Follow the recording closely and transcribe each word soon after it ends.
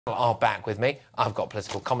Are back with me. I've got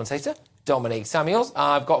political commentator Dominique Samuels.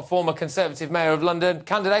 I've got former Conservative Mayor of London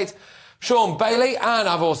candidate Shaun Bailey, and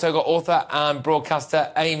I've also got author and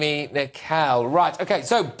broadcaster Amy Nicol. Right, OK,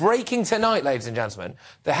 so breaking tonight, ladies and gentlemen,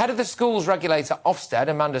 the head of the schools regulator Ofsted,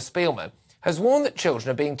 Amanda Spielman, has warned that children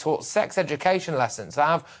are being taught sex education lessons that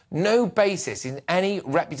have no basis in any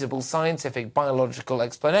reputable scientific biological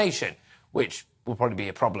explanation, which will probably be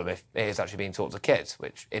a problem if it is actually being taught to kids,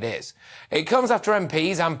 which it is. It comes after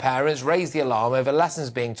MPs and parents raised the alarm over lessons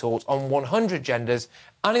being taught on 100 genders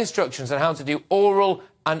and instructions on how to do oral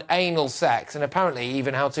and anal sex, and apparently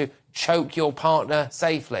even how to choke your partner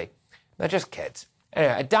safely. They're just kids.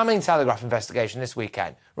 Anyway, a damning Telegraph investigation this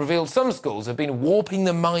weekend revealed some schools have been warping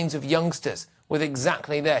the minds of youngsters with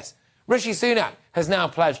exactly this. Rishi Sunak has now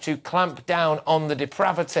pledged to clamp down on the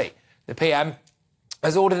depravity. The PM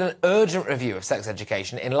has ordered an urgent review of sex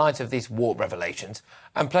education in light of these warp revelations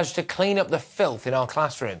and pledged to clean up the filth in our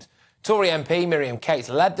classrooms. Tory MP Miriam Cates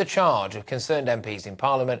led the charge of concerned MPs in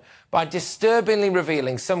Parliament by disturbingly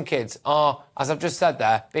revealing some kids are, as I've just said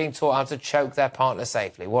there, being taught how to choke their partner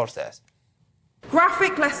safely. Watch this.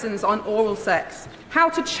 Graphic lessons on oral sex, how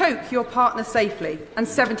to choke your partner safely, and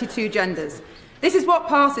 72 genders. This is what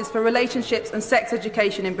passes for relationships and sex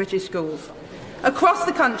education in British schools. Across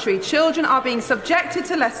the country, children are being subjected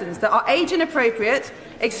to lessons that are age-inappropriate,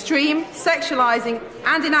 extreme, sexualising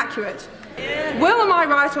and inaccurate. Will my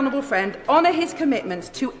right honourable friend honour his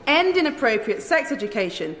commitment to end inappropriate sex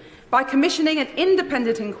education by commissioning an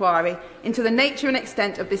independent inquiry into the nature and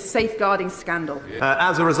extent of this safeguarding scandal?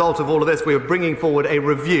 As a result of all of this, we are bringing forward a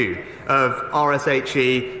review of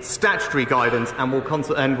RSHE statutory guidance, and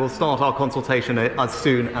we'll start our consultation as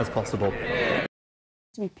soon as possible.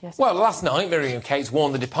 Well, last night, Miriam Cates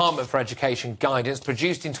warned the Department for Education guidance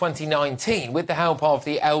produced in 2019 with the help of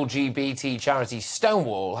the LGBT charity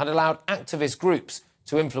Stonewall had allowed activist groups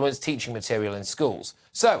to influence teaching material in schools.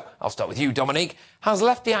 So, I'll start with you, Dominique. Has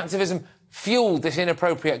lefty activism fuelled this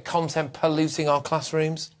inappropriate content polluting our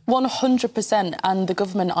classrooms? 100%, and the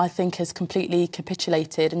government, I think, has completely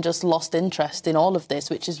capitulated and just lost interest in all of this,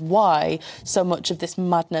 which is why so much of this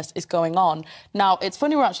madness is going on. Now, it's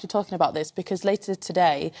funny we're actually talking about this because later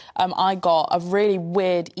today I got a really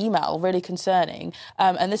weird email, really concerning,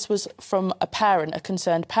 and this was from a parent, a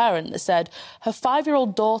concerned parent, that said her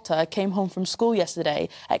 5-year-old daughter came home from school yesterday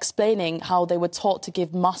explaining how they were taught to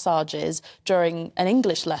give massages during an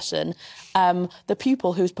English lesson. The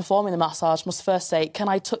pupil who's performing the massage must first say, "Can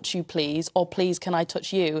I touch you, please?" or "Please, can I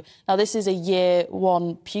touch you?" Now, this is a year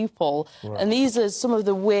 1 pupil, right. And these are some of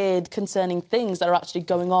the weird, concerning things that are actually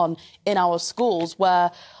going on in our schools, where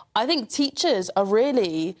I think teachers are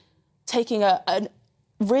really taking a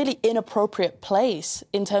really inappropriate place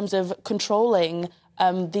in terms of controlling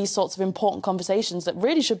these sorts of important conversations that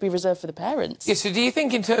really should be reserved for the parents. Yeah, so do you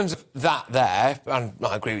think in terms of that there, and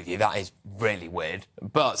I agree with you, that is really weird,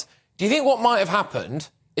 but do you think what might have happened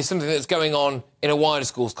is something that's going on in a wider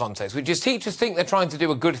schools context, which is teachers think they're trying to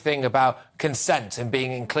do a good thing about consent and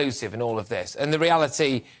being inclusive and all of this, and the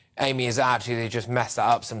reality, Amy, is actually they just mess that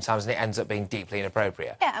up sometimes and it ends up being deeply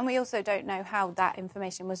inappropriate? Yeah, and we also don't know how that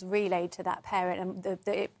information was relayed to that parent and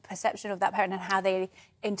the perception of that parent and how they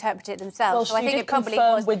interpret it themselves. Well, so I think it probably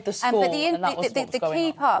was with the school, but the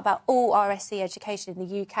key part about all RSC education in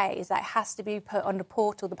the UK is that it has to be put on the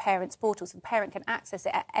portal, the parent's portal, so the parent can access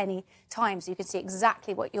it at any time, so you can see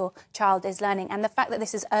exactly what your child is learning. And the fact that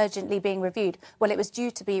this is urgently being reviewed, well, it was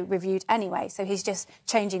due to be reviewed anyway, so he's just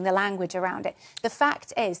changing the language around it. The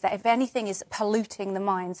fact is that if anything is polluting the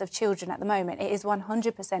minds of children at the moment, it is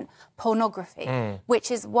 100% pornography,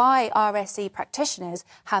 which is why RSC practitioners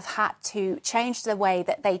have had to change the way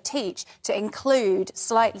that they teach to include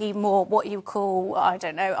slightly more what you call, I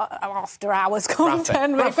don't know, after-hours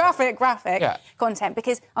content, graphic content,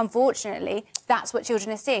 because unfortunately that's what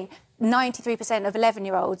children are seeing. 93% of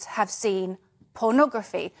 11-year-olds have seen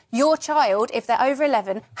pornography. Your child, if they're over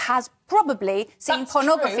 11, has probably seen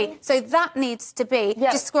pornography. True. So that needs to be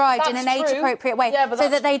described in an age-appropriate way so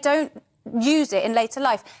that they don't use it in later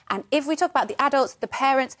life. And if we talk about the adults, the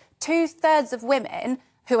parents, 2/3 of women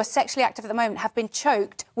who are sexually active at the moment have been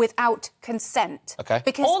choked without consent. OK.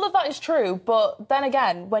 Because all of that is true, but then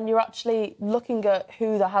again, when you're actually looking at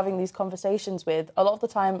who they're having these conversations with, a lot of the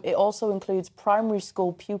time it also includes primary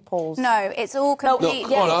school pupils. No, it's all complete...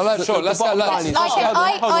 Look, come on, let's Sean, let's Can I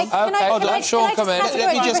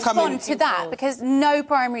just respond to that? Because no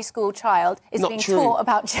primary school child is being taught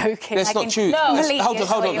about joking. That's not true. No.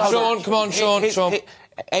 Hold on. Sean, come on, Sean.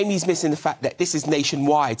 Amy's missing the fact that this is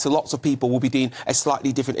nationwide, so lots of people will be doing a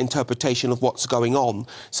slightly different interpretation of what's going on.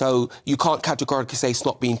 So you can't categorically say it's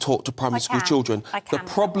not being taught to primary school children. The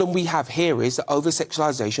problem we have here is the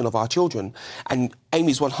over-sexualisation of our children. And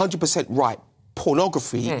Amy's 100% right.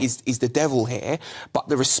 Pornography is the devil here, but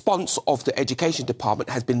the response of the education department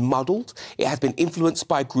has been muddled. It has been influenced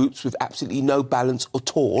by groups with absolutely no balance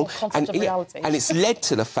at all. And it's led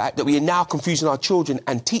to the fact that we are now confusing our children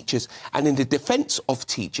and teachers. And in the defence of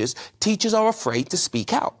teachers, teachers are afraid to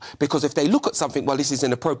speak out. Because if they look at something, well, this is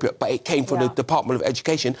inappropriate, but it came from the Department of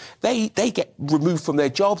Education, they get removed from their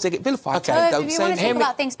jobs, they get vilified. Okay. So if you want to talk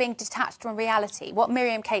about things being detached from reality, what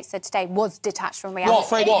Miriam Cates said today was detached from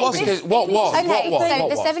reality. What was? Okay, so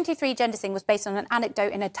the 73 gender thing was based on an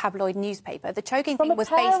anecdote in a tabloid newspaper. The choking thing was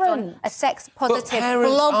based on a sex-positive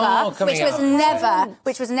blogger,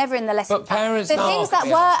 which was never in the lesson. But parents the things that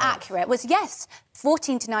were accurate was, yes,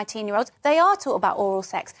 14 to 19-year-olds, they are taught about oral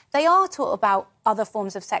sex. They are taught about other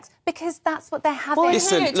forms of sex, because that's what they're having. Well,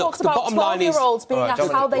 listen, it talks about 12-year-olds being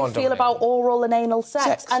asked how they feel about oral and anal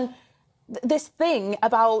sex. And this thing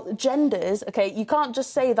about genders, OK, you can't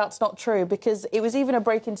just say that's not true, because it was even a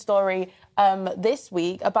breaking story this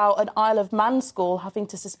week about an Isle of Man school having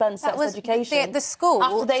to suspend sex education. The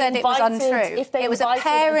school said it was untrue. It was a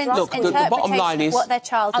parent's interpretation of what their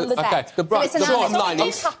child was saying. The bottom line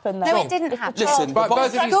is... No, it didn't happen. Listen, both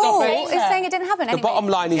of you stop it. It's saying it didn't happen anyway. The bottom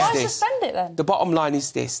line is this. Suspend it, then? The bottom line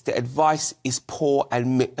is this. The advice is poor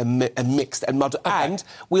and mixed and muddled. And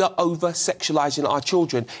we are over-sexualising our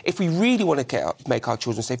children. If we really want to make our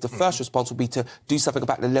children safe, the first response will be to do something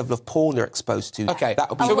about the level of porn they're exposed to. OK, that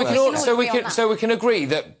would be so we can agree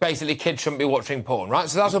that basically kids shouldn't be watching porn, right?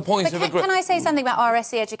 So that's a point of agreement. Can I say something about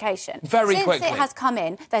RSE education? Very quickly. Since it has come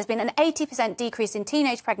in, there's been an 80% decrease in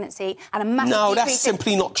teenage pregnancy and a massive decrease. No, that's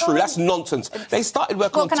simply not true. That's nonsense. They started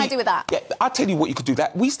working on... What can I do with that? Yeah, I'll tell you what you could do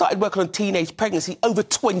that. We started working on teenage pregnancy over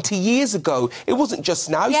 20 years ago. It wasn't just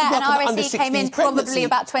now. Yeah, and RSE came in probably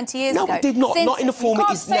about 20 years ago. No, it did not. Not in the form it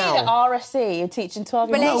is now. You can't say that RSE, teaching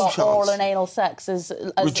 12-year-olds about oral and anal sex, is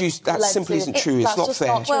reduced. That simply isn't true. It's not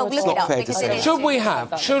fair. Well, look it up, because it is.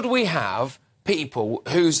 Should we have people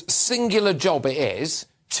whose singular job it is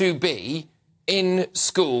to be in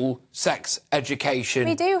school sex education?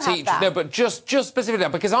 We do have that. No, but just specifically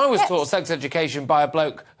that, because I was taught sex education by a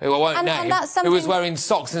bloke who I won't name, who was wearing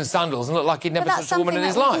socks and sandals and looked like he'd never touched a woman in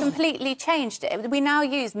his life. Completely changed it. We now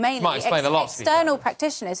use mainly external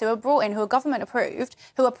practitioners who are brought in, who are government approved,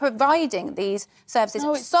 who are providing these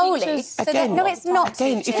services solely. No, it's not.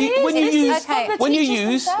 Again, when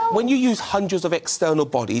you use hundreds of external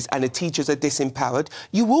bodies and the teachers are disempowered,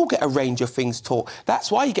 you will get a range of things taught. That's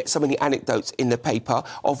why you get so many anecdotes in the paper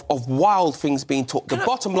of wild things being taught. The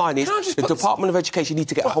bottom line is the Department of Education need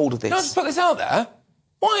to get a hold of this. Can I just put this out there?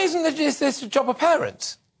 Why isn't this the job of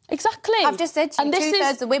parents? Exactly. I've just said to you,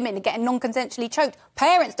 two-thirds of women are getting non-consensually choked.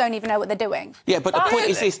 Parents don't even know what they're doing. Yeah, but the point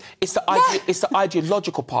is this, it's the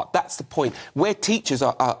ideological part. That's the point. Where teachers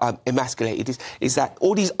are emasculated is that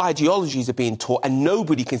all these ideologies are being taught and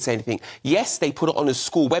nobody can say anything. Yes, they put it on a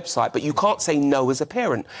school website, but you can't say no as a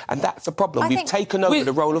parent. And that's the problem. We've taken over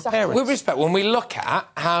the role of parents. With respect, when we look at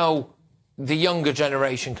how the younger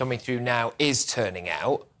generation coming through now is turning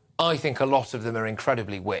out, I think a lot of them are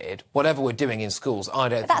incredibly weird. Whatever we're doing in schools, I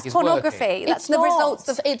don't think is pornography. That's the results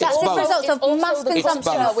of mass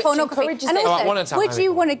consumption of pornography. And also, would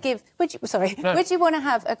you want to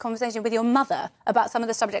have a conversation with your mother about some of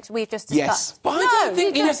the subjects we've just discussed? Yes, but I don't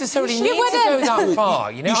think you necessarily need to go that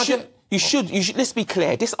far. You know, You should. Let's be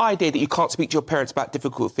clear. This idea that you can't speak to your parents about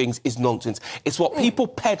difficult things is nonsense. It's what people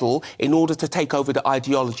peddle in order to take over the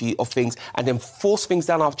ideology of things and then force things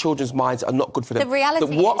down our children's minds are not good for them. The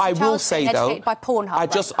reality is what I will say though, by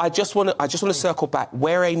Pornhub I just want to circle back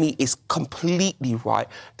where Amy is completely right.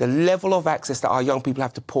 The level of access that our young people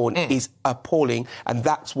have to porn is appalling, and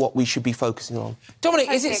that's what we should be focusing on. Dominic,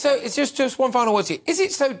 is it so? It's just one final word to you. Is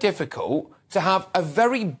it so difficult to have a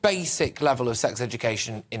very basic level of sex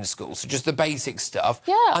education in schools, so just the basic stuff,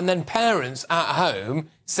 and then parents at home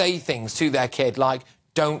say things to their kid like,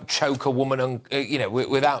 don't choke a woman,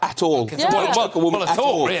 without... At all. Don't choke a woman at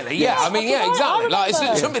all, really. Yeah, I mean, exactly. Like,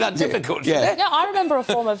 it shouldn't be that difficult, should it? Yeah, I remember a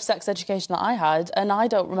form of sex education that I had, and I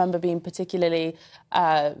don't remember being particularly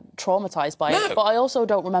traumatised by it, but I also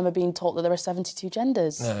don't remember being taught that there are 72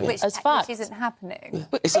 genders as fact. Which isn't happening.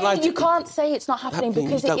 You can't say it's not happening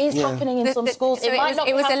because it is happening in some schools. It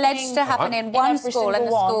was alleged to happen in one school, and the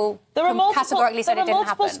school categorically said it didn't happen. There are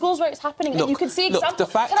multiple schools where it's happening, and you can see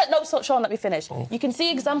examples... Sean, let me finish. You can see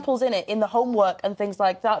see examples in it, in the homework and things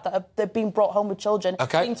like that, they're being brought home with children,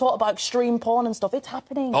 being taught about extreme porn and stuff. It's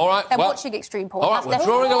happening. All right. They're watching extreme porn. All right, we're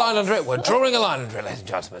drawing a line under it. We're drawing a line under it, ladies and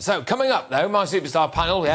gentlemen. So, coming up, though, my superstar panel...